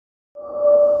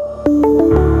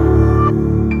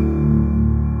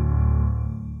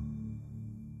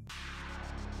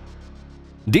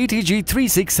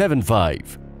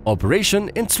DTG3675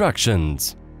 Operation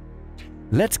Instructions.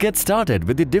 Let's get started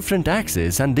with the different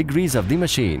axes and degrees of the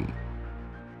machine.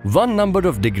 One number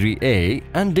of degree A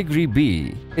and degree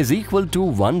B is equal to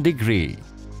 1 degree.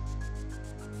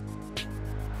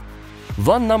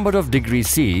 One number of degree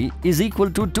C is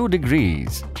equal to 2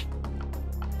 degrees.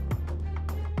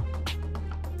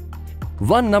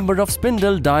 One number of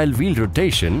spindle dial wheel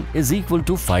rotation is equal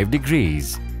to 5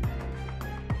 degrees.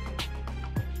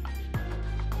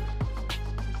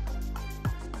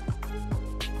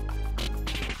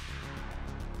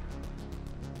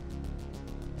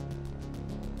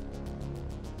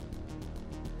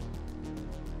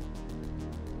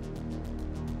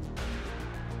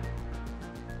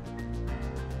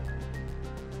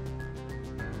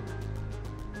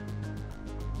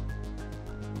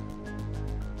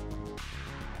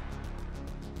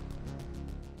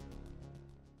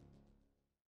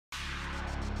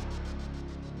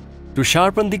 To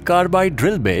sharpen the carbide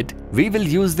drill bit, we will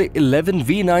use the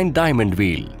 11V9 diamond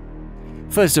wheel.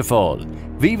 First of all,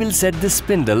 we will set the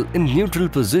spindle in neutral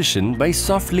position by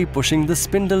softly pushing the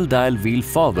spindle dial wheel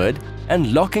forward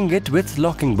and locking it with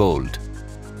locking bolt.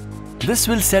 This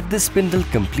will set the spindle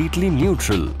completely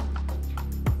neutral.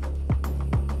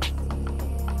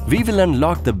 We will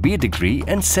unlock the B degree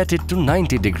and set it to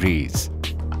 90 degrees.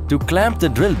 To clamp the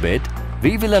drill bit,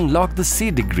 we will unlock the C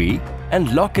degree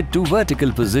and lock it to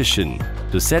vertical position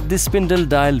to set the spindle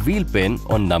dial wheel pin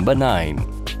on number 9.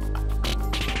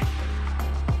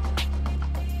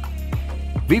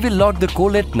 We will lock the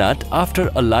collet nut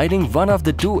after aligning one of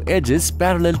the two edges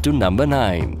parallel to number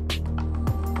 9.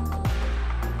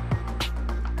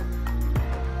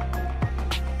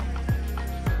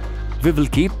 We will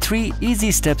keep 3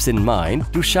 easy steps in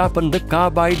mind to sharpen the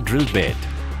carbide drill bit.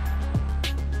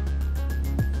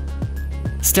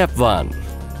 Step 1.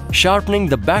 Sharpening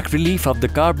the back relief of the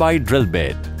carbide drill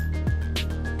bit.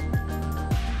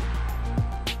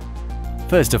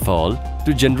 First of all,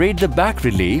 to generate the back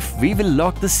relief, we will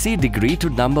lock the C degree to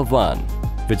number 1,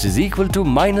 which is equal to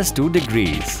 -2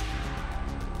 degrees.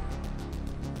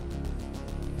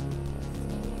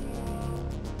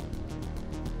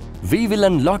 We will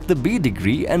unlock the B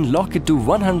degree and lock it to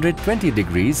 120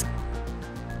 degrees.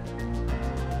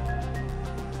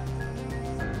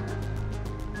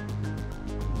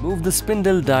 Move the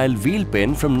spindle dial wheel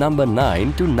pin from number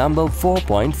 9 to number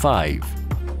 4.5.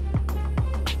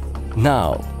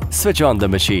 Now, switch on the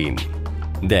machine.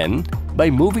 Then, by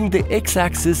moving the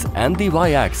X-axis and the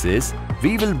Y-axis,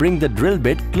 we will bring the drill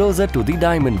bit closer to the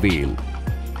diamond wheel.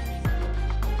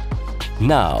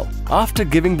 Now, after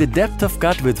giving the depth of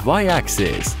cut with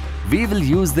Y-axis, we will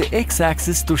use the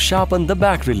X-axis to sharpen the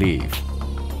back relief.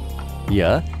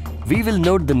 Here, we will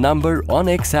note the number on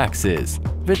X-axis,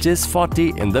 which is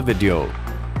 40 in the video.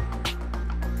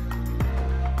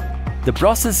 The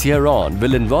process here on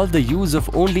will involve the use of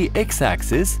only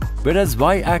X-axis, whereas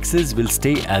Y-axis will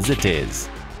stay as it is.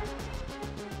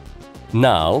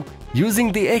 Now,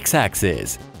 using the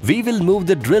X-axis, we will move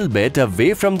the drill bit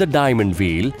away from the diamond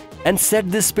wheel and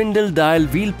set the spindle dial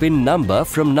wheel pin number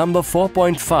from number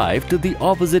 4.5 to the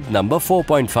opposite number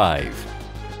 4.5.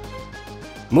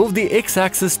 Move the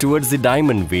X-axis towards the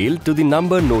diamond wheel to the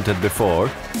number noted before,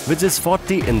 which is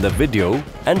 40 in the video,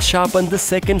 and sharpen the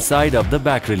second side of the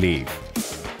back relief.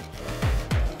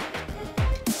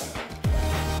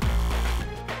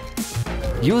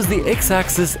 Use the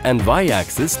X-axis and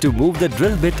Y-axis to move the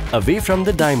drill bit away from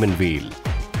the diamond wheel.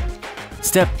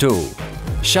 Step 2.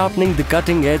 Sharpening the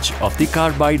cutting edge of the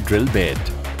carbide drill bit.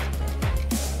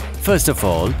 First of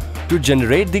all, to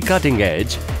generate the cutting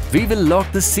edge, we will lock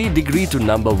the C degree to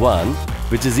number 1,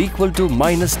 which is equal to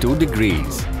 -2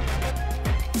 degrees.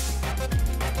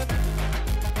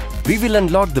 We will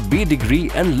unlock the B degree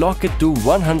and lock it to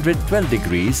 112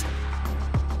 degrees.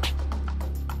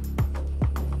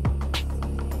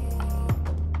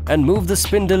 And move the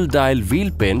spindle dial wheel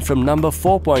pin from number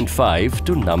 4.5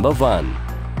 to number 1.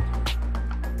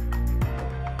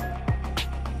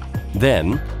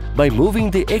 Then, by moving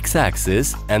the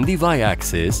X-axis and the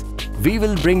Y-axis, we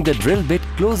will bring the drill bit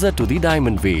closer to the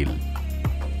diamond wheel.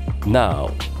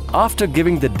 Now, after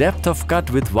giving the depth of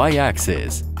cut with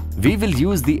Y-axis, we will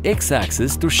use the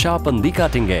X-axis to sharpen the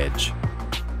cutting edge.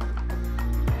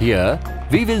 Here,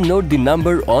 we will note the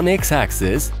number on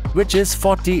X-axis, which is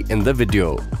 40 in the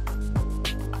video.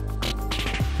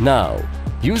 Now,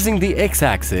 using the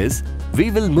X-axis,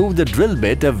 we will move the drill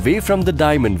bit away from the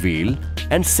diamond wheel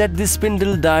and set the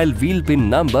spindle dial wheel pin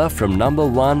number from number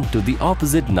 1 to the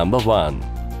opposite number 1.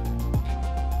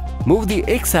 Move the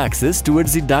X-axis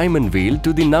towards the diamond wheel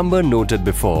to the number noted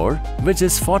before, which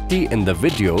is 40 in the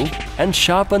video, and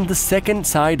sharpen the second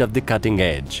side of the cutting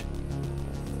edge.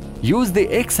 Use the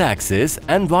X-axis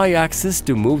and Y-axis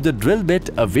to move the drill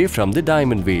bit away from the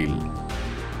diamond wheel.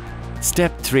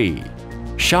 Step 3.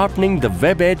 Sharpening the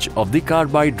web edge of the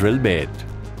carbide drill bit.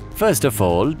 First of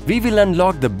all, we will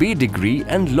unlock the B degree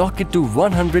and lock it to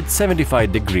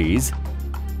 175 degrees.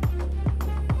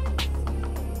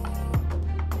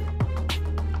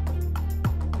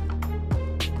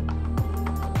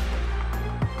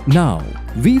 Now,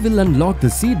 we will unlock the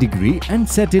C degree and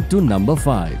set it to number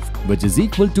 5, which is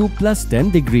equal to plus 10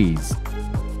 degrees.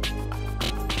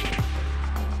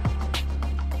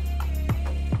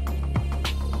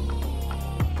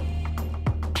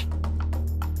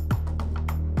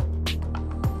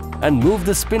 And move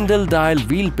the spindle dial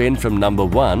wheel pin from number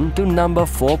 1 to number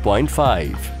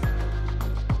 4.5.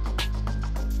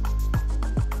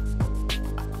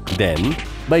 Then,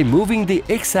 by moving the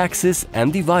X-axis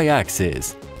and the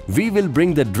Y-axis, we will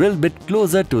bring the drill bit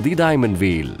closer to the diamond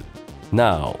wheel.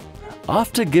 Now,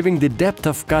 after giving the depth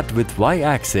of cut with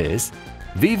Y-axis,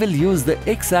 we will use the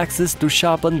X-axis to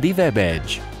sharpen the web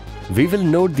edge. We will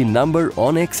note the number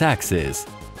on X-axis,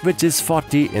 which is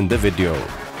 40 in the video,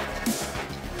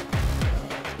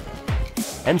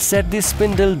 and set the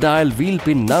spindle dial wheel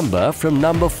pin number from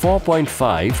number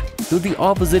 4.5 to the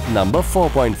opposite number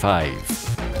 4.5.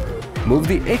 Move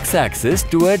the X-axis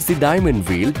towards the diamond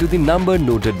wheel to the number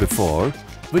noted before,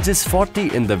 which is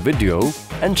 40 in the video,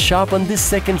 and sharpen the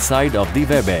second side of the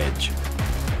web edge.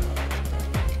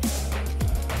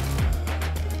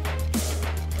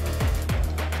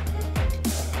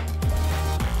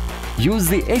 Use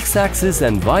the X-axis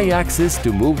and Y-axis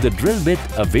to move the drill bit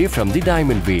away from the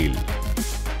diamond wheel.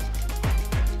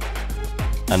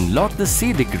 Unlock the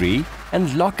C degree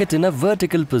and lock it in a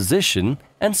vertical position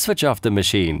and switch off the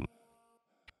machine.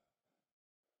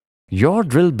 Your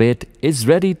drill bit is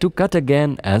ready to cut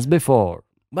again as before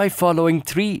by following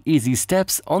 3 easy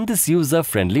steps on this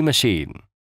user-friendly machine.